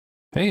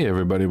Hey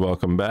everybody,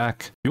 welcome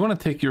back. If you want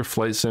to take your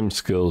flight sim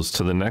skills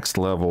to the next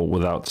level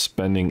without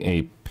spending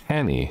a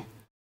penny,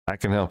 I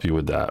can help you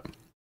with that.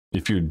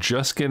 If you're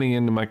just getting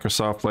into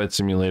Microsoft Flight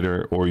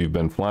Simulator or you've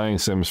been flying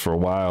sims for a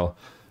while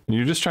and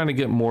you're just trying to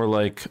get more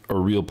like a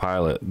real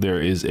pilot,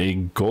 there is a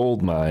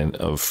goldmine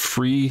of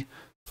free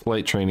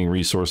flight training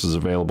resources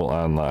available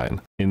online.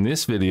 In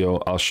this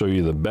video, I'll show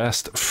you the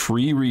best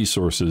free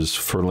resources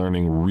for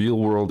learning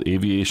real-world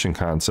aviation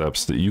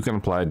concepts that you can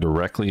apply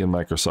directly in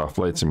Microsoft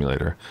Flight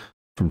Simulator,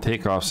 from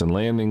takeoffs and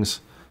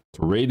landings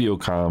to radio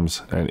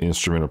comms and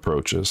instrument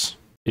approaches.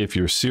 If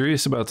you're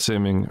serious about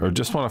simming or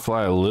just want to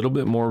fly a little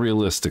bit more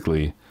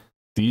realistically,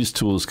 these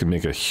tools can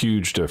make a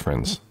huge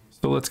difference.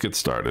 So let's get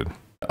started.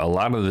 A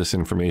lot of this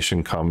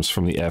information comes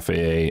from the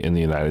FAA in the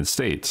United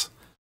States.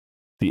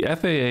 The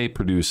FAA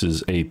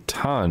produces a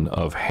ton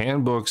of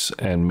handbooks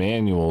and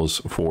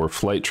manuals for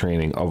flight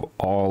training of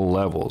all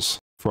levels,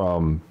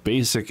 from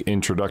basic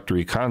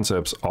introductory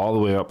concepts all the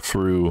way up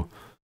through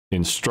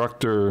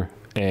instructor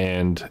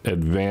and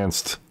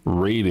advanced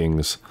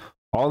ratings.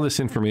 All this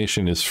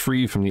information is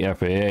free from the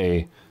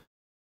FAA.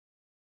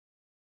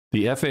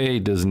 The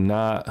FAA does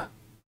not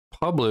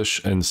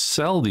publish and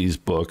sell these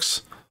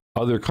books.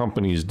 Other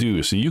companies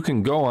do. So you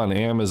can go on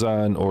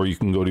Amazon or you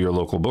can go to your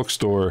local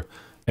bookstore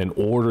and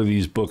order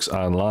these books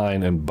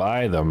online and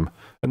buy them.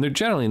 And they're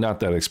generally not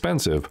that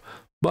expensive,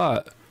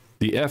 but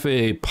the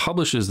FAA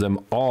publishes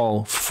them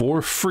all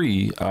for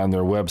free on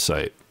their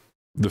website.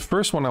 The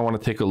first one I want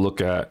to take a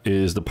look at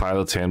is the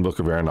Pilot's Handbook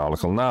of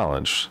Aeronautical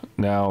Knowledge.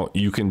 Now,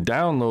 you can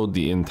download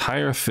the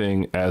entire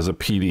thing as a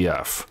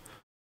PDF.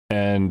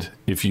 And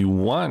if you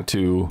want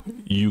to,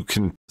 you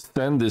can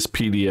send this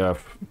PDF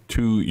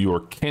to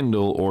your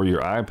Kindle or your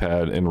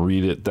iPad and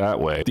read it that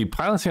way. The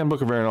Pilot's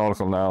Handbook of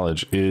Aeronautical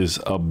Knowledge is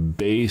a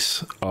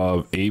base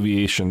of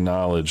aviation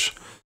knowledge,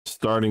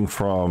 starting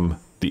from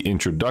the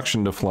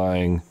introduction to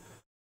flying,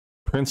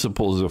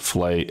 principles of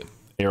flight,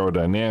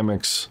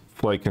 aerodynamics,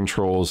 flight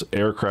controls,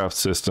 aircraft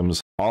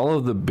systems, all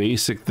of the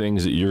basic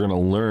things that you're going to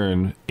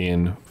learn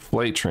in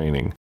flight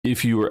training.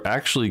 If you are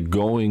actually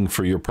going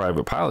for your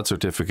private pilot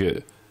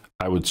certificate,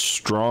 I would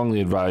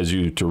strongly advise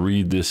you to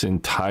read this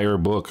entire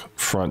book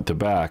front to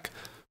back.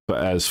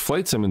 But as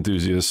flight sim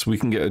enthusiasts, we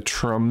can get a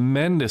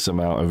tremendous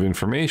amount of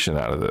information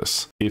out of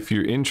this. If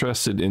you're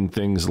interested in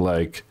things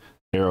like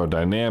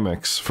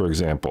aerodynamics, for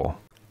example,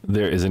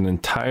 there is an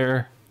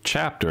entire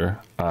chapter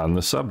on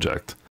the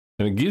subject.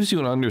 And it gives you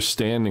an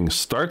understanding,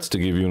 starts to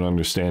give you an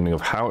understanding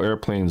of how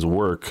airplanes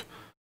work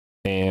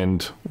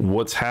and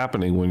what's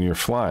happening when you're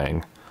flying.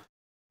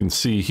 You can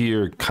see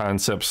here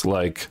concepts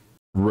like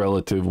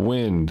relative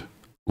wind,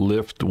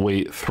 lift,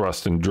 weight,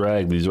 thrust, and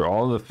drag. These are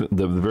all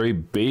the very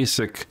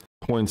basic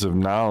points of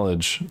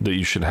knowledge that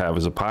you should have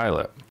as a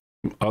pilot.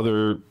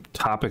 Other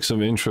topics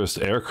of interest: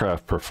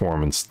 aircraft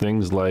performance,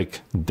 things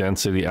like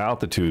density,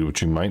 altitude,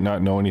 which you might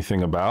not know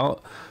anything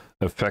about,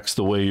 affects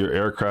the way your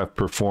aircraft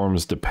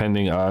performs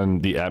depending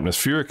on the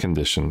atmospheric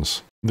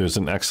conditions. There's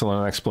an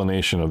excellent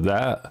explanation of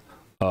that,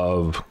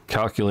 of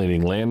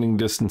calculating landing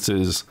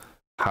distances,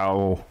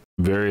 how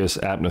various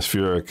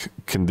atmospheric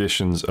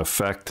conditions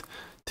affect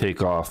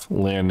takeoff,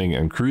 landing,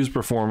 and cruise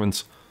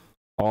performance,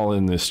 all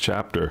in this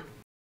chapter.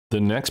 The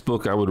next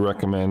book I would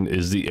recommend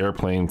is the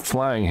Airplane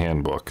Flying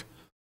Handbook.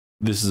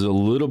 This is a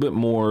little bit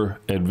more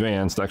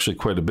advanced, actually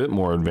quite a bit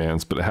more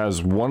advanced, but it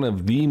has one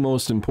of the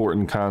most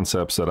important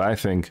concepts that I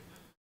think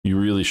you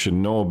really should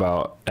know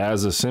about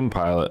as a sim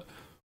pilot,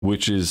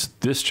 which is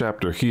this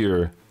chapter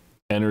here,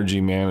 energy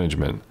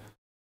management.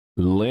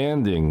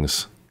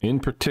 Landings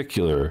in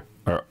particular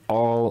are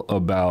all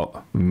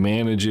about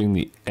managing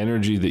the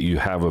energy that you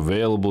have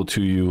available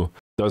to you.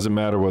 Doesn't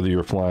matter whether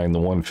you're flying the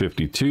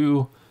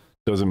 152,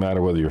 doesn't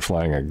matter whether you're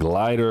flying a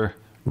glider,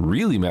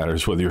 really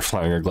matters whether you're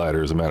flying a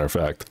glider, as a matter of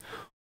fact,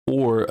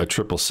 or a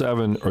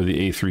 777 or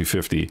the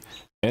A350.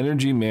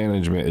 Energy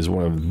management is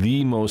one of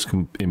the most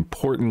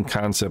important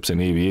concepts in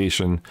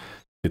aviation.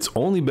 It's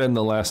only been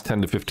the last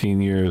 10 to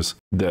 15 years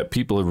that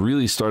people have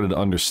really started to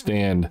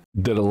understand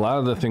that a lot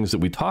of the things that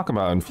we talk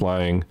about in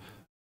flying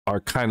are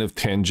kind of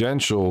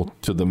tangential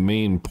to the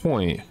main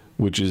point,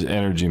 which is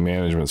energy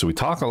management. So we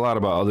talk a lot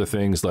about other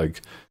things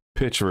like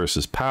pitch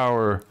versus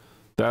power,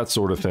 that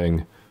sort of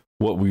thing.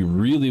 What we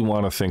really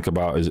want to think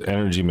about is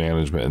energy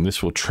management, and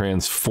this will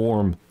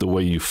transform the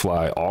way you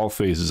fly, all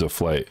phases of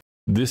flight.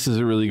 This is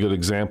a really good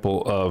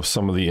example of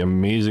some of the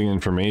amazing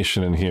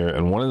information in here,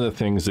 and one of the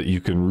things that you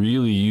can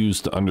really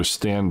use to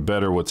understand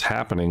better what's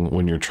happening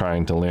when you're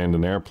trying to land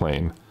an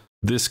airplane.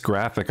 This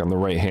graphic on the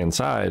right hand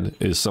side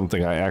is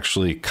something I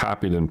actually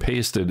copied and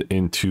pasted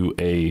into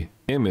an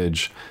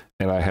image,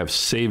 and I have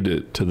saved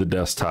it to the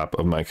desktop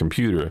of my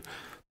computer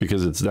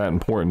because it's that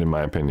important, in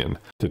my opinion,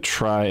 to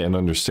try and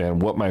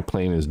understand what my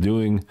plane is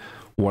doing,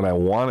 what I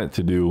want it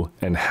to do,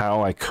 and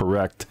how I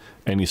correct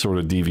any sort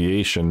of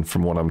deviation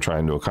from what I'm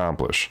trying to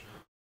accomplish.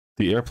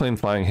 The Airplane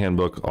Flying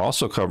Handbook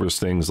also covers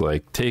things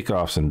like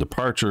takeoffs and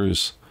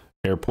departures,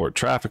 airport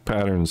traffic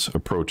patterns,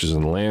 approaches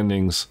and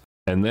landings,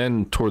 And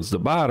then towards the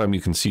bottom,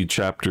 you can see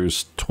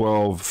chapters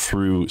 12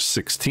 through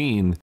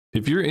 16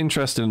 If you're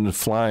interested in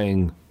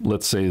flying,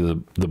 let's say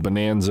the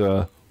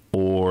Bonanza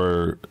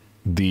or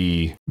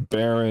the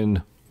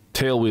Baron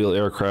tailwheel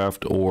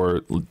aircraft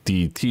or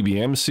the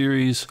TBM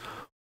series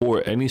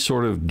or any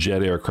sort of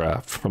jet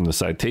aircraft from the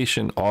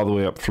Citation all the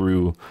way up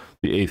through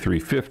the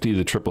A350,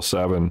 the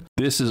 777,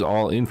 this is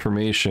all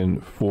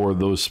information for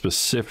those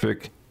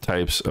specific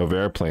types of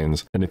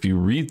airplanes. And if you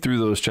read through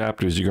those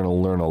chapters, you're going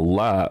to learn a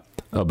lot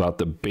about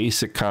the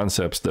basic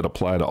concepts that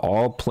apply to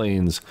all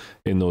planes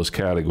in those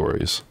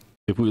categories.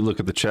 If we look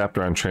at the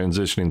chapter on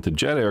transitioning to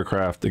jet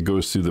aircraft, it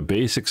goes through the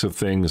basics of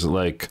things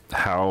like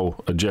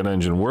how a jet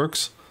engine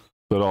works,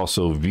 but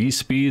also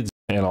V-speeds,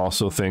 and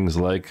also things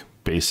like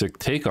basic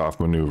takeoff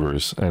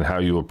maneuvers and how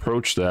you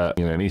approach that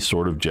in any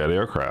sort of jet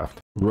aircraft.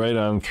 Right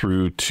on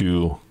through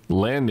to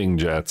landing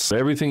jets.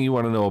 Everything you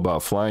want to know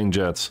about flying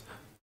jets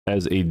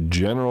as a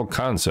general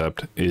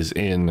concept is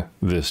in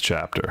this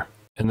chapter.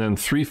 And then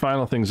 3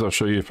 final things I'll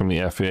show you from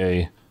the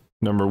FAA.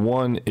 Number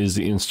 1 is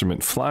the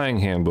Instrument Flying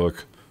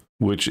Handbook,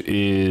 which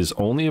is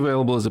only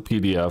available as a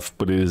PDF,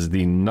 but it is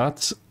the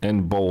nuts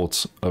and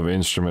bolts of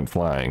instrument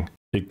flying.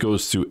 It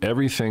goes through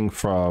everything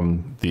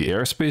from the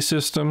airspace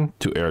system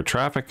to air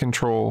traffic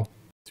control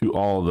to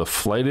all the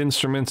flight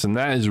instruments. And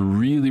that is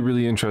really,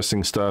 really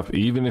interesting stuff,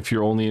 even if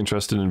you're only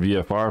interested in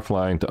VFR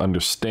flying, to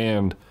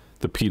understand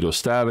the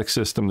pedostatic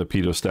system, the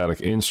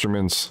pedostatic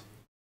instruments,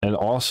 and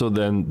also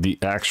then the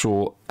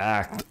actual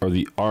act or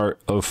the art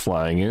of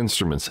flying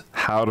instruments,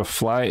 how to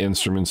fly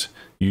instruments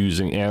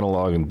using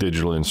analog and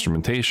digital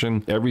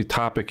instrumentation. Every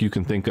topic you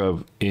can think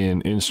of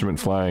in instrument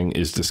flying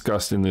is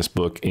discussed in this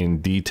book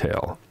in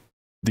detail.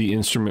 The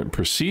Instrument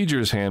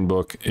Procedures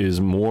Handbook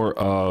is more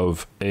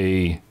of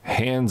a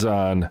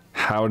hands-on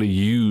how to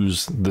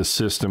use the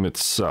system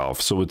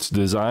itself. So it's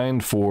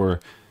designed for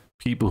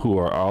people who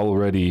are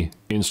already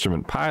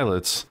instrument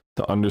pilots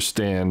to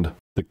understand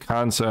the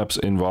concepts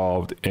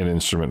involved in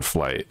instrument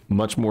flight.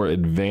 Much more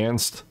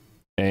advanced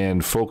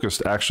and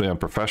focused actually on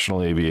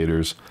professional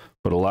aviators,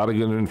 but a lot of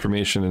good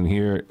information in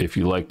here if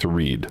you like to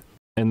read.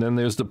 And then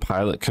there's the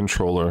Pilot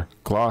Controller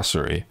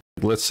Glossary.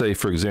 Let's say,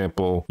 for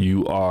example,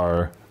 you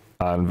are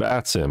on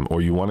VATSIM or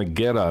you want to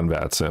get on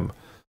VATSIM.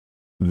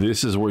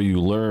 This is where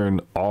you learn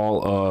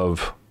all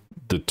of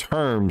the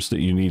terms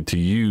that you need to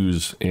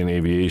use in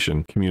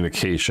aviation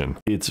communication.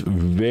 It's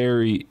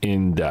very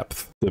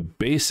in-depth. The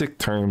basic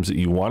terms that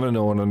you want to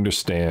know and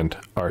understand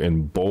are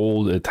in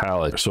bold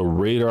italic. So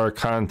radar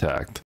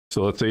contact.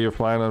 So let's say you're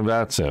flying on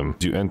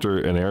VATSIM. You enter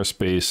an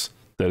airspace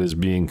that is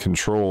being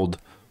controlled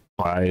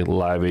by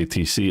live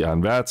ATC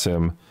on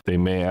VATSIM. They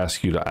may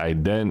ask you to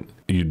ident.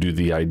 You do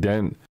the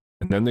ident,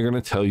 and then they're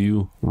going to tell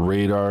you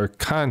radar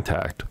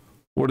contact.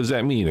 What does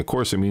that mean? Of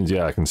course, it means,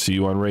 yeah, I can see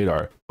you on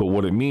radar. But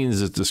what it means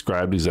is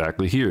described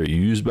exactly here.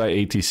 Used by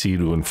ATC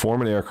to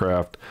inform an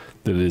aircraft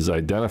that is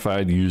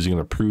identified using an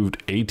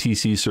approved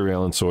ATC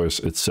surveillance source,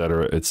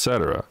 etc.,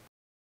 etc.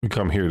 We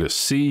come here to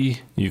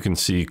C. You can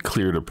see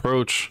cleared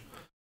approach.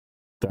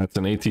 That's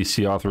an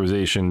ATC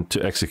authorization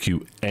to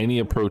execute any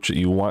approach that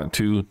you want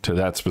to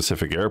that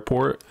specific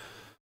airport.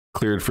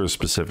 Cleared for a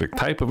specific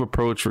type of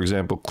approach, for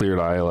example, cleared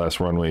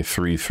ILS runway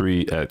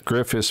 33 at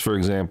Griffiths, for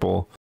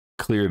example.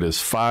 Cleared as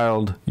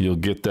filed. You'll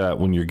get that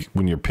when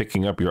you're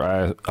picking up your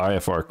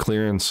IFR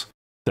clearance.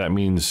 That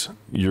means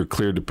you're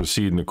cleared to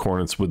proceed in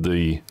accordance with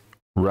the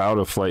route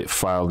of flight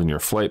filed in your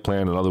flight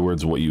plan. In other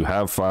words, what you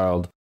have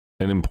filed.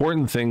 And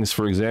important things,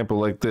 for example,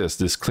 like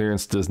this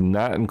clearance does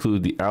not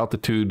include the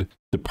altitude,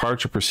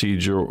 departure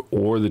procedure,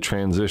 or the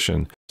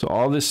transition. So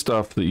all this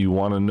stuff that you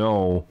want to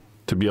know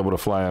to be able to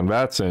fly on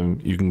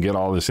VATSIM, you can get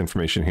all this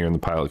information here in the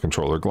Pilot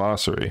Controller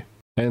Glossary.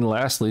 And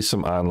lastly,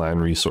 some online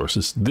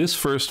resources. This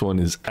first one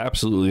is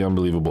absolutely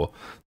unbelievable.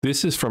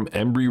 This is from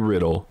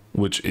Embry-Riddle,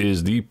 which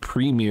is the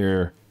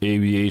premier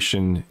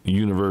aviation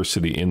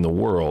university in the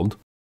world.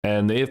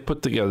 And they have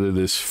put together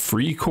this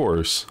free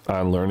course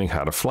on learning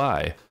how to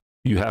fly.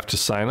 You have to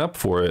sign up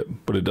for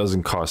it, but it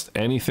doesn't cost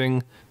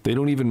anything. They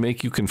don't even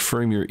make you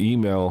confirm your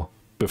email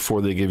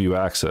before they give you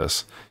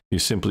access. You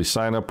simply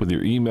sign up with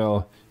your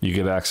email, you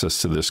get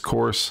access to this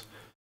course.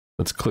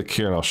 Let's click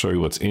here and I'll show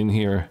you what's in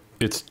here.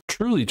 It's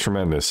truly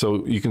tremendous.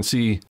 So you can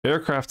see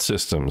aircraft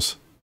systems,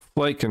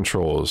 flight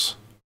controls,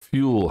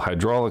 fuel,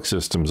 hydraulic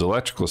systems,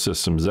 electrical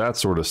systems, that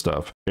sort of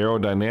stuff.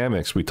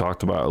 Aerodynamics, we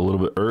talked about a little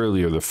bit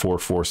earlier, the 4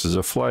 forces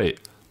of flight,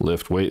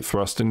 lift, weight,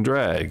 thrust, and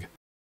drag.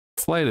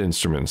 Flight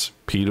instruments,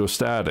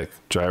 pedostatic,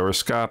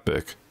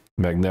 gyroscopic,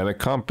 magnetic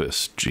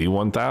compass,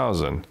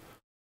 G1000.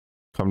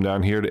 Come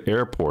down here to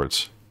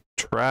airports,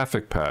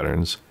 traffic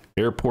patterns,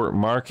 airport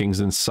markings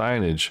and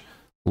signage,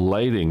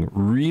 lighting,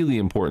 really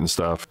important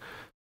stuff.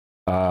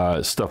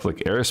 Stuff like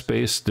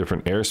airspace,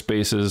 different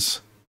airspaces,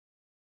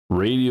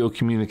 radio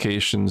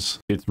communications.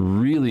 It's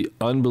really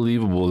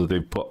unbelievable that they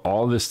put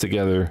all this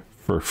together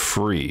for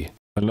free.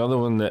 Another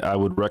one that I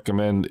would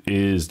recommend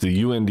is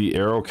the UND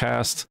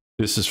AeroCast.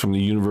 This is from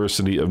the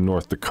University of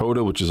North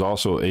Dakota, which is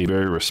also a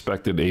very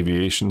respected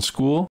aviation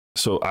school.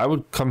 So I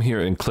would come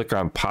here and click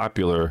on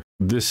popular.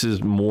 This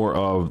is more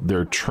of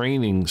their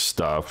training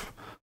stuff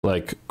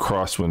like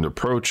crosswind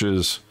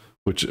approaches,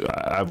 which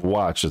I've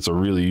watched. It's a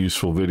really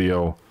useful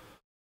video.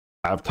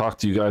 I've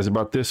talked to you guys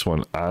about this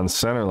one on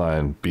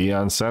centerline, be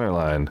on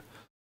centerline.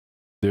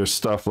 There's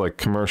stuff like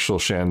commercial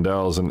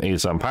chandelles and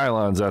aids on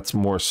pylons. That's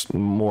more,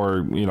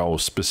 you know,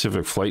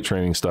 specific flight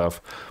training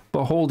stuff,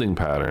 but holding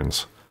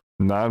patterns,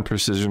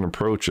 non-precision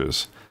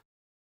approaches.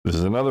 This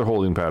is another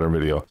holding pattern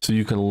video. So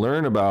you can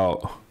learn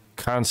about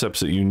concepts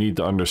that you need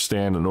to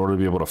understand in order to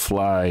be able to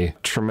fly.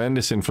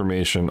 Tremendous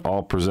information,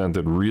 all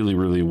presented really,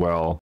 really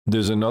well.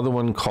 There's another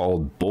one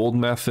called Bold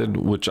Method,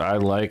 which I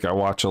like. I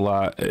watch a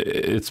lot.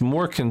 It's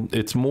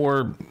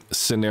more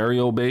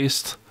scenario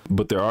based,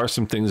 but there are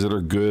some things that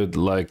are good,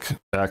 like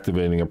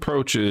activating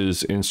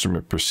approaches,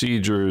 instrument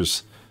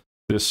procedures,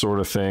 this sort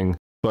of thing.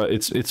 But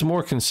it's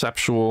more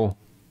conceptual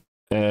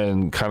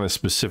and kind of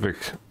specific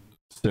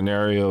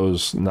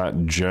scenarios,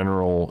 not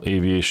general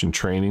aviation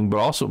training, but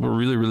also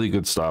really, really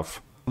good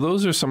stuff.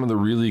 Those are some of the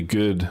really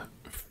good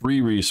free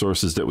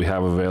resources that we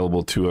have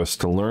available to us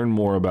to learn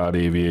more about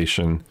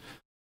aviation.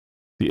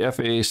 The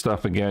FAA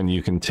stuff, again,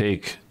 you can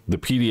take the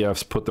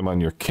PDFs, put them on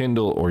your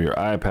Kindle or your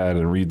iPad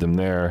and read them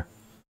there.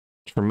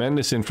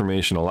 Tremendous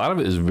information. A lot of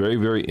it is very,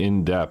 very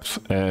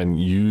in-depth and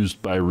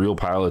used by real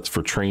pilots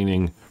for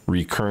training,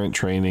 recurrent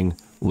training,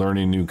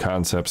 learning new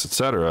concepts,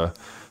 etc.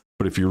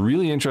 But if you're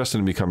really interested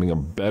in becoming a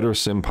better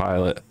sim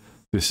pilot,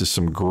 this is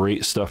some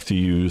great stuff to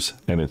use,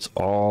 and it's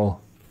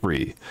all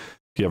free.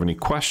 If you have any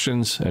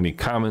questions, any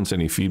comments,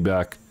 any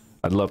feedback,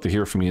 I'd love to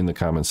hear from you in the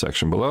comments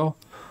section below.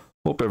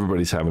 Hope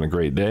everybody's having a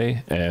great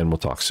day, and we'll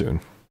talk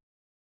soon.